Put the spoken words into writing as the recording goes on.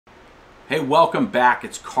Hey, welcome back.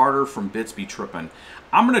 It's Carter from Bits Be Trippin'.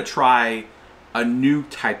 I'm going to try a new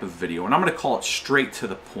type of video, and I'm going to call it straight to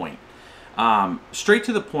the point. Straight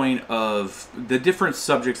to the point of the different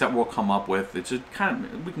subjects that we'll come up with. It's just kind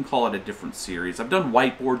of, we can call it a different series. I've done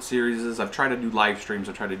whiteboard series. I've tried to do live streams.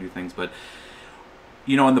 I've tried to do things, but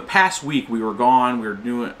you know, in the past week we were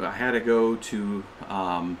gone. I had to go to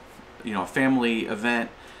a family event.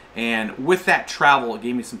 And with that travel, it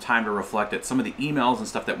gave me some time to reflect at some of the emails and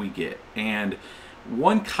stuff that we get. And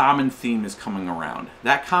one common theme is coming around.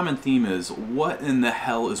 That common theme is, what in the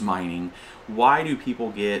hell is mining? Why do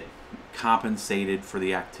people get compensated for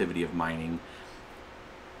the activity of mining?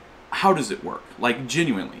 How does it work? Like,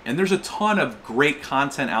 genuinely. And there's a ton of great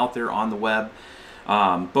content out there on the web,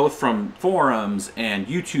 both from forums and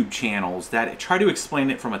YouTube channels that try to explain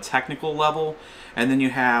it from a technical level. And then you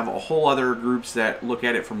have a whole other groups that look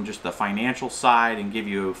at it from just the financial side and give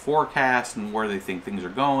you a forecast and where they think things are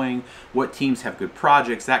going, what teams have good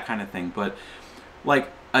projects, that kind of thing. But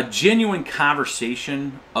like a genuine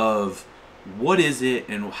conversation of what is it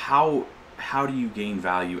and how do you gain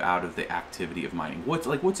value out of the activity of mining?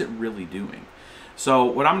 What's it really doing? So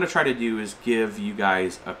what I'm going to try to do is give you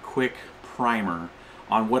guys a quick primer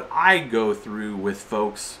on what I go through with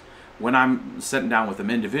folks when I'm sitting down with them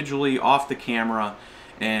individually, off the camera,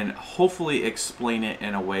 and hopefully explain it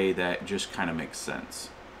in a way that just kind of makes sense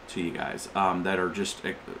to you guys that are just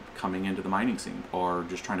coming into the mining scene or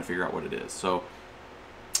just trying to figure out what it is. So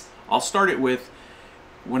I'll start it with,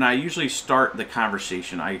 when I usually start the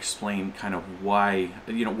conversation, I explain kind of why,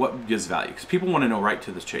 what gives value. Because people want to know right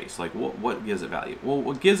to the chase, like what gives it value? Well,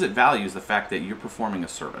 what gives it value is the fact that you're performing a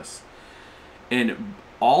service. And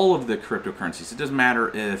all of the cryptocurrencies, it doesn't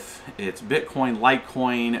matter if it's Bitcoin,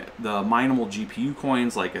 Litecoin, the mineable GPU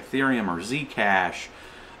coins like Ethereum or Zcash,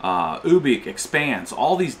 Ubiq, Expanse,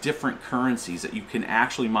 all these different currencies that you can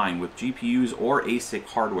actually mine with GPUs or ASIC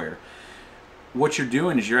hardware. What you're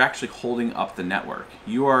doing is you're actually holding up the network.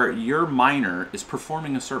 Your miner is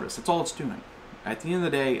performing a service. That's all it's doing. At the end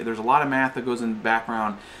of the day, there's a lot of math that goes in the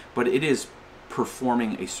background, but it is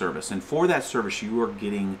performing a service. And for that service, you are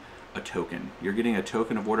getting a token. You're getting a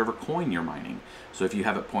token of whatever coin you're mining. So if you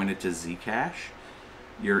have it pointed to Zcash,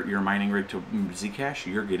 your mining rig to Zcash,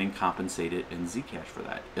 you're getting compensated in Zcash for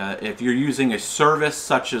that. If you're using a service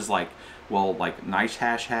such as like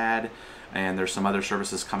NiceHash had, and there's some other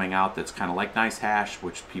services coming out that's kind of like NiceHash,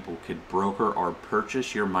 which people could broker or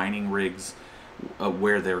purchase your mining rigs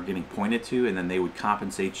where they're getting pointed to, and then they would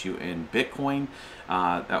compensate you in Bitcoin.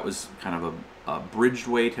 That was kind of a bridged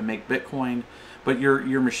way to make Bitcoin. But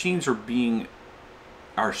your machines are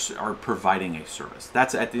providing a service.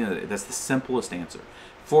 That's, at the end of the day, that's the simplest answer.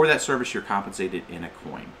 For that service, you're compensated in a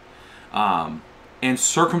coin. And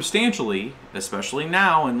circumstantially, especially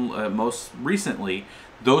now and most recently,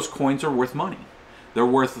 those coins are worth money. They're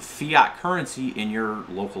worth fiat currency in your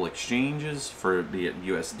local exchanges, for be it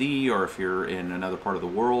USD, or if you're in another part of the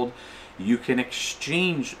world, you can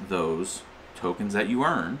exchange those tokens that you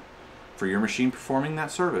earn for your machine performing that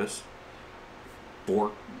service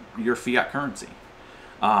for your fiat currency.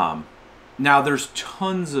 Now there's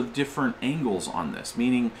tons of different angles on this,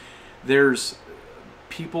 meaning there's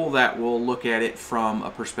people that will look at it from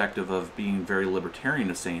a perspective of being very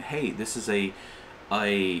libertarian, of saying, hey, this is a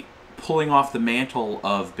pulling off the mantle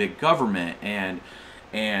of big government and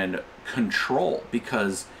control,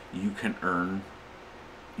 because you can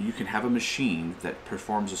have a machine that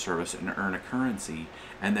performs a service and earn a currency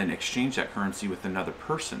and then exchange that currency with another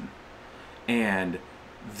person. And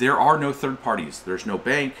there are no third parties. There's no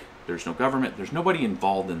bank, there's no government, there's nobody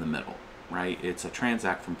involved in the middle, right? It's a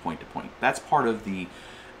transact from point to point. That's part of the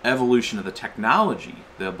evolution of the technology,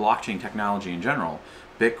 the blockchain technology in general,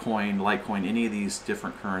 Bitcoin, Litecoin, any of these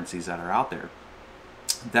different currencies that are out there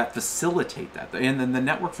that facilitate that. And then the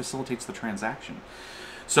network facilitates the transaction.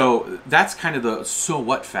 So that's kind of the so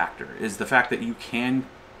what factor, is the fact that you can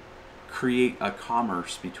create a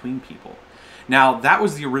commerce between people. Now, that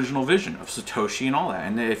was the original vision of Satoshi and all that.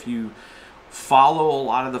 And if you follow a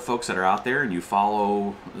lot of the folks that are out there, and you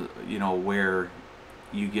follow, where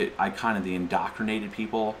you get kind of the indoctrinated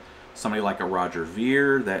people, somebody like a Roger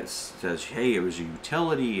Ver that says, hey, it was a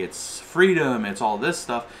utility, it's freedom, it's all this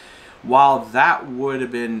stuff. While that would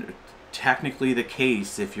have been technically the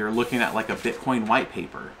case if you're looking at like a Bitcoin white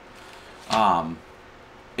paper,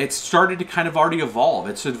 it's started to kind of already evolve.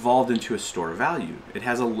 It's evolved into a store of value. It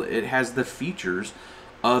has the features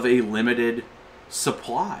of a limited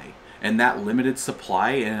supply, and that limited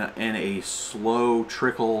supply in a slow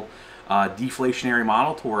trickle deflationary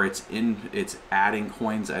model, to where it's adding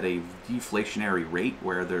coins at a deflationary rate,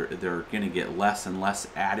 where they're going to get less and less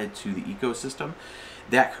added to the ecosystem.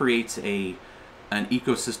 that creates an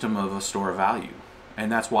ecosystem of a store of value.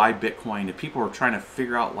 And that's why Bitcoin, if people are trying to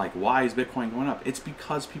figure out like why is Bitcoin going up, it's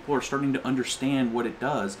because people are starting to understand what it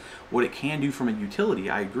does, what it can do from a utility.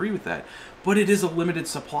 I agree with that. But it is a limited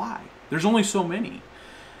supply. There's only so many.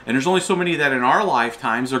 And there's only so many that in our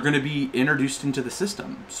lifetimes are going to be introduced into the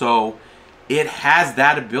system. So it has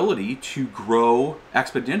that ability to grow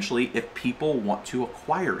exponentially if people want to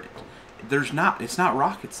acquire it. It's not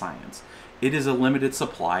rocket science. It is a limited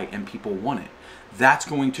supply and people want it. That's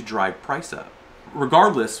going to drive price up.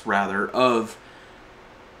 Regardless, rather, of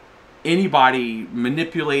anybody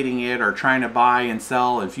manipulating it or trying to buy and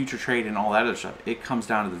sell and future trade and all that other stuff, it comes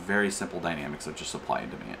down to the very simple dynamics of just supply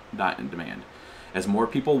and demand. As more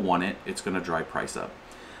people want it, it's going to drive price up.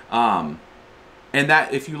 And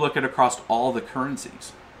that, if you look at across all the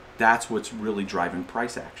currencies, that's what's really driving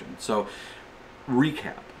price action. So,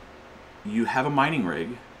 recap. You have a mining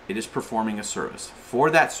rig. It is performing a service. For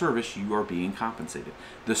that service, you are being compensated.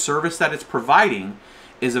 The service that it's providing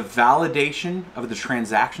is a validation of the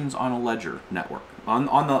transactions on a ledger network.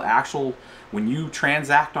 On the actual, when you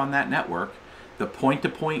transact on that network, the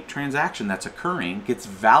point-to-point transaction that's occurring gets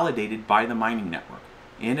validated by the mining network.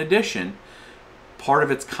 In addition, part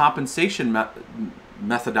of its compensation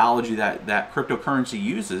methodology that cryptocurrency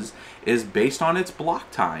uses is based on its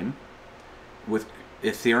block time. With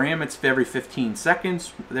Ethereum, it's every 15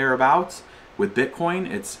 seconds, thereabouts. With Bitcoin,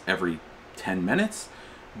 it's every 10 minutes.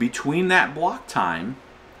 Between that block time,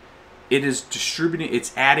 it is distributing,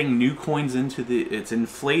 it's adding new coins into an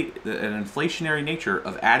inflationary nature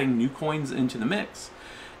of adding new coins into the mix.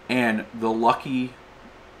 And the lucky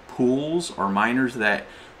pools or miners that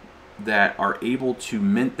are able to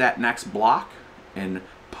mint that next block and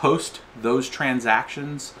post those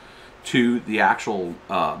transactions to the actual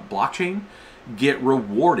blockchain get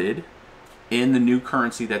rewarded in the new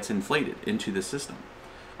currency that's inflated into the system.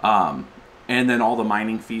 And then all the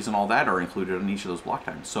mining fees and all that are included on each of those block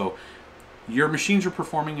times. So your machines are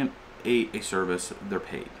performing a service, they're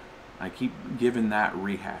paid. I keep giving that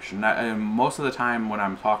rehash. And most of the time when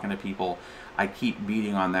I'm talking to people, I keep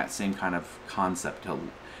beating on that same kind of concept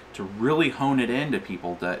to really hone it into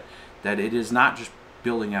people that it is not just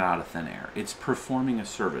building it out of thin air. It's performing a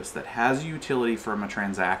service that has utility from a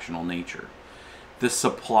transactional nature. The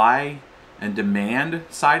supply and demand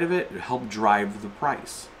side of it help drive the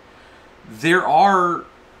price. There are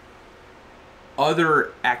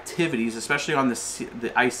other activities, especially on the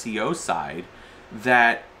ICO side,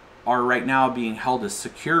 that are right now being held as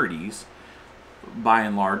securities by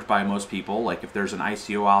and large by most people. Like if there's an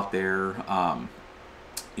ICO out there,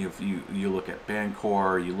 if you look at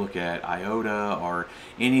Bancor, you look at IOTA, or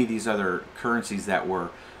any of these other currencies that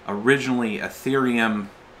were originally Ethereum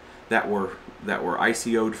that were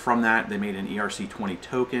ICO'd from that. They made an ERC20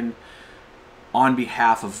 token on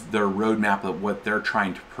behalf of their roadmap of what they're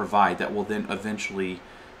trying to provide that will then eventually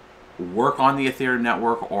work on the Ethereum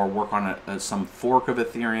network or work on some fork of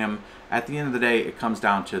Ethereum. At the end of the day, it comes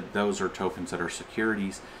down to those are tokens that are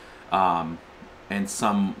securities, and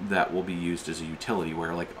some that will be used as a utility,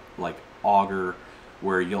 where like Augur,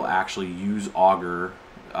 where you'll actually use Augur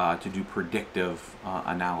to do predictive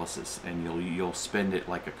analysis, and you'll spend it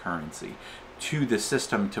like a currency to the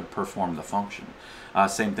system to perform the function.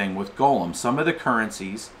 Same thing with Golem. Some of the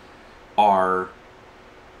currencies are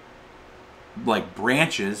like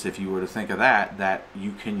branches, if you were to think of that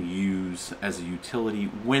you can use as a utility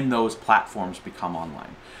when those platforms become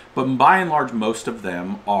online. But by and large, most of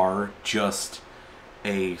them are just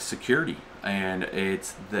a security, and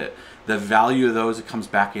it's the value of those. It comes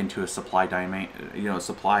back into a supply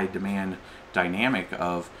demand dynamic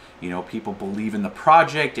of, people believe in the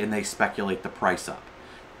project and they speculate the price up.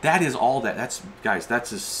 That is all that's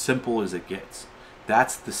as simple as it gets.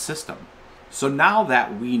 That's the system. So now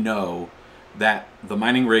that we know that the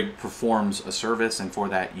mining rig performs a service and for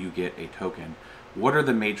that you get a token, what are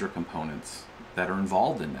the major components that are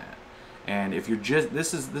involved in that? And if you're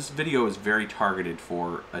this video is very targeted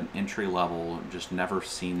for an entry level, just never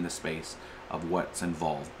seen the space of what's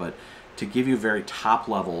involved. But to give you a very top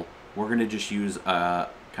level, we're going to just use a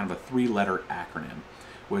kind of a 3-letter acronym,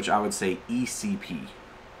 which I would say ECP.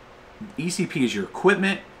 ECP is your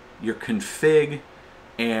equipment, your config,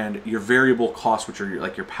 and your variable costs, which are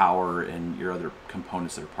like your power and your other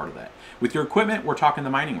components that are part of that. With your equipment, we're talking the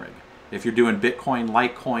mining rig. If you're doing Bitcoin,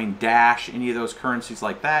 Litecoin, Dash, any of those currencies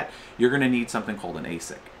like that, you're going to need something called an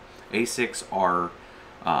ASIC. ASICs are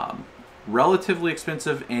relatively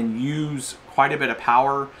expensive and use quite a bit of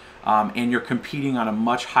power, and you're competing on a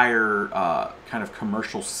much higher kind of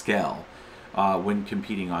commercial scale when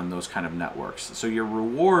competing on those kind of networks. So your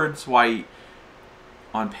rewards, why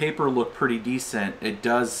on paper look pretty decent, it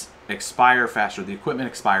does expire faster. The equipment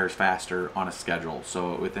expires faster on a schedule.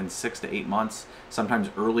 So within 6 to 8 months, sometimes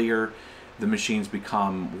earlier, the machines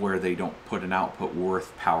become where they don't put an output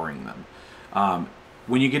worth powering them.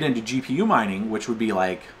 When you get into GPU mining, which would be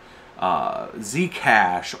like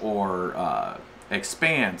Zcash or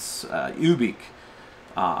Expanse, Ubiq,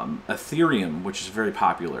 Ethereum, which is very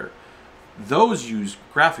popular, those use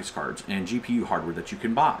graphics cards and GPU hardware that you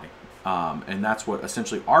can buy. And that's what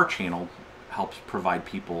essentially our channel helps provide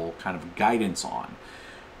people kind of guidance on.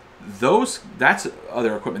 That's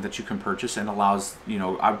other equipment that you can purchase and allows,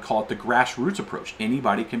 I would call it the grassroots approach.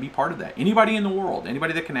 Anybody can be part of that. Anybody in the world,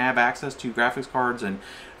 anybody that can have access to graphics cards and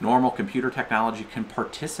normal computer technology can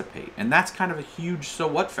participate. And that's kind of a huge so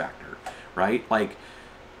what factor, right? Like,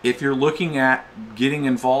 if you're looking at getting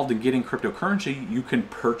involved in getting cryptocurrency, you can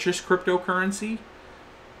purchase cryptocurrency,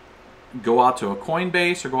 go out to a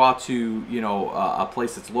Coinbase or go out to a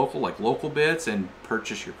place that's local, like LocalBits, and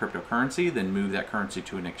purchase your cryptocurrency, then move that currency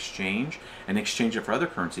to an exchange and exchange it for other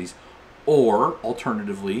currencies. Or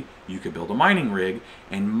alternatively, you could build a mining rig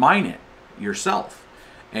and mine it yourself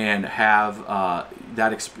and have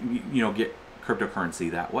get cryptocurrency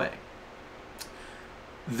that way.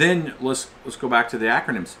 Then let's go back to the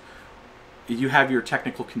acronyms. You have your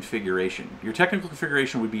technical configuration. Your technical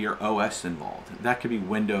configuration would be your OS involved. That could be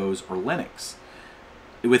Windows or Linux.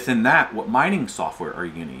 Within that, what mining software are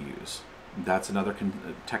you going to use? That's another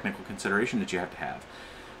technical consideration that you have to have.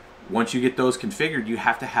 Once you get those configured, you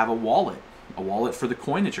have to have a wallet for the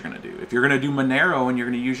coin that you're going to do. If you're going to do Monero and you're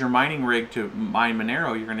going to use your mining rig to mine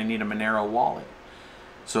Monero, you're going to need a Monero wallet.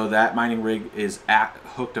 So that mining rig is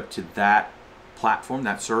hooked up to that platform,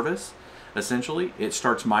 that service. Essentially, it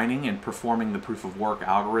starts mining and performing the proof of work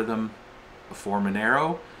algorithm for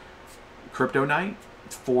Monero, CryptoNight,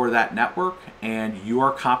 for that network, and you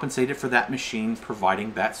are compensated for that machine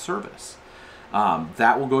providing that service.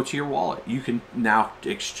 That will go to your wallet. You can now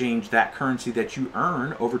exchange that currency that you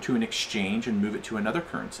earn over to an exchange and move it to another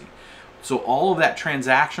currency. So all of that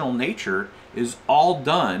transactional nature is all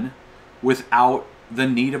done without the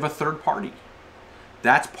need of a third party.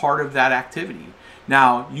 That's part of that activity.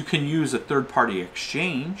 Now, you can use a third-party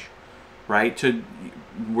exchange, right,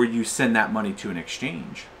 where you send that money to an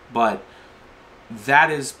exchange. But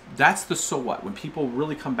that's the so what. When people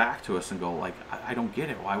really come back to us and go, like, I don't get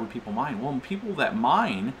it. Why would people mine? Well, people that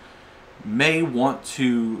mine may want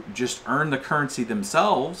to just earn the currency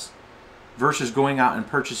themselves versus going out and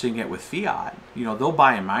purchasing it with fiat. They'll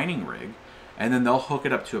buy a mining rig, and then they'll hook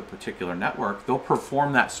it up to a particular network. They'll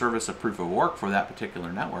perform that service of proof of work for that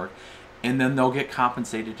particular network, and then they'll get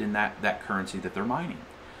compensated in that currency that they're mining.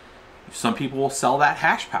 Some people will sell that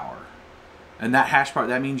hash power. And that hash power,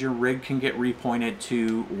 that means your rig can get repointed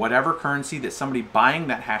to whatever currency that somebody buying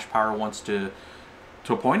that hash power wants to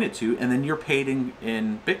point it to, and then you're paid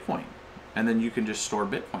in Bitcoin. And then you can just store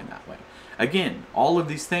Bitcoin that way. Again, all of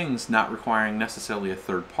these things not requiring necessarily a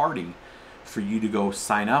third party for you to go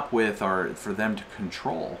sign up with or for them to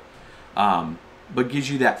control. But gives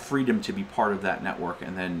you that freedom to be part of that network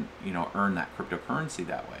and then earn that cryptocurrency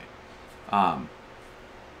that way.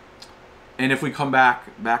 And if we come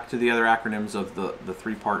back to the other acronyms of the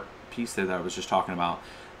three-part piece there that I was just talking about,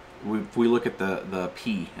 if we look at the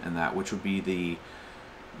P in that, which would be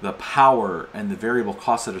the power and the variable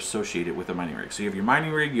costs that are associated with a mining rig. So you have your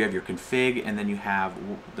mining rig, you have your config, and then you have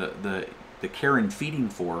the care and feeding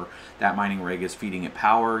for that mining rig is feeding it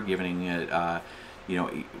power, giving it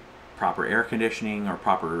proper air conditioning or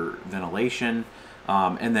proper ventilation,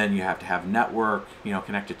 and then you have to have network,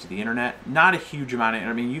 connected to the internet. Not a huge amount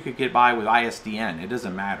of, you could get by with ISDN. It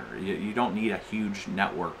doesn't matter. You don't need a huge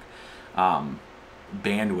network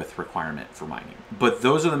bandwidth requirement for mining. But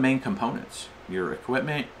those are the main components: your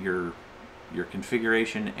equipment, your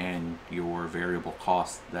configuration, and your variable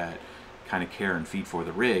costs that kind of care and feed for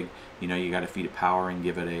the rig. You got to feed it power and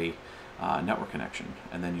give it a network connection,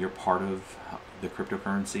 and then you're part of the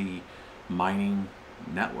cryptocurrency mining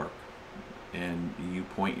network, and you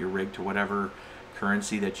point your rig to whatever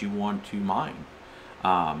currency that you want to mine,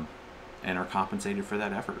 and are compensated for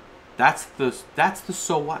that effort. That's the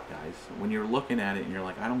so what, guys. When you're looking at it and you're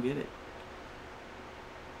like, I don't get it.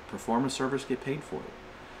 Perform a service, get paid for it.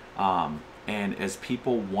 And as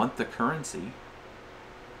people want the currency,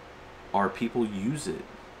 or people use it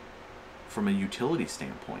from a utility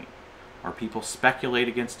standpoint, or people speculate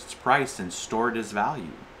against its price and store it as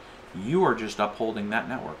value, you are just upholding that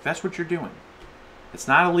network. That's what you're doing. It's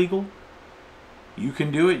not illegal. You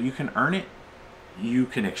can do it. You can earn it. You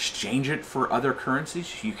can exchange it for other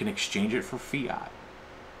currencies. You can exchange it for fiat,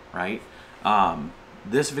 right?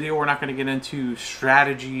 This video, we're not going to get into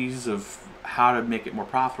strategies of how to make it more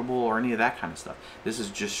profitable or any of that kind of stuff. This is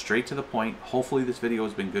just straight to the point. Hopefully this video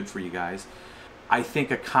has been good for you guys. I think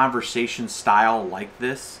a conversation style like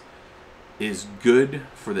this is good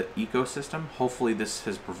for the ecosystem. Hopefully this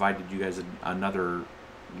has provided you guys another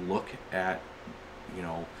look at, you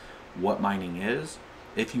know, what mining is.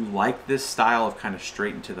 If you like this style of kind of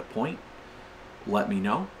straight and to the point, let me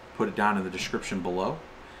know. Put it down in the description below.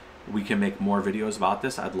 We can make more videos about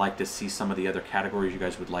this. I'd like to see some of the other categories you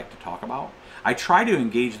guys would like to talk about. I try to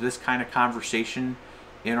engage this kind of conversation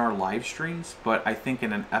in our live streams, but I think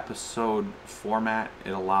in an episode format,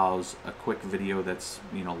 it allows a quick video that's,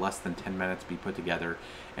 you know, less than 10 minutes be put together,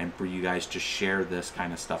 and for you guys to share this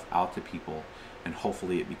kind of stuff out to people, and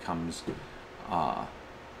hopefully it becomes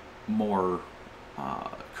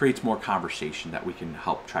creates more conversation that we can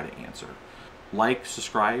help try to answer. Like,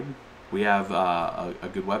 subscribe. We have a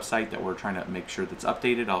good website that we're trying to make sure that's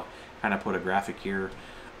updated. I'll kind of put a graphic here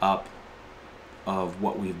up of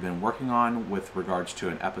what we've been working on with regards to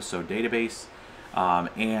an episode database,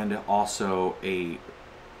 and also a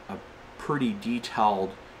pretty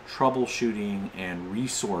detailed troubleshooting and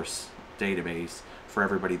resource database for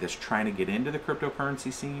everybody that's trying to get into the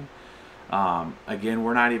cryptocurrency scene. Again,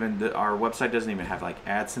 we're not even, our website doesn't even have like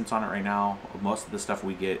AdSense on it right now. Most of the stuff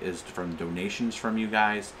we get is from donations from you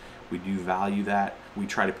guys. We do value that. We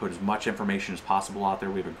try to put as much information as possible out there.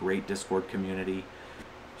 We have a great Discord community.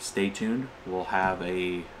 Stay tuned. We'll have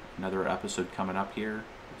another episode coming up here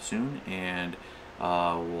soon, and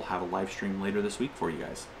we'll have a live stream later this week for you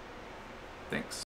guys. Thanks.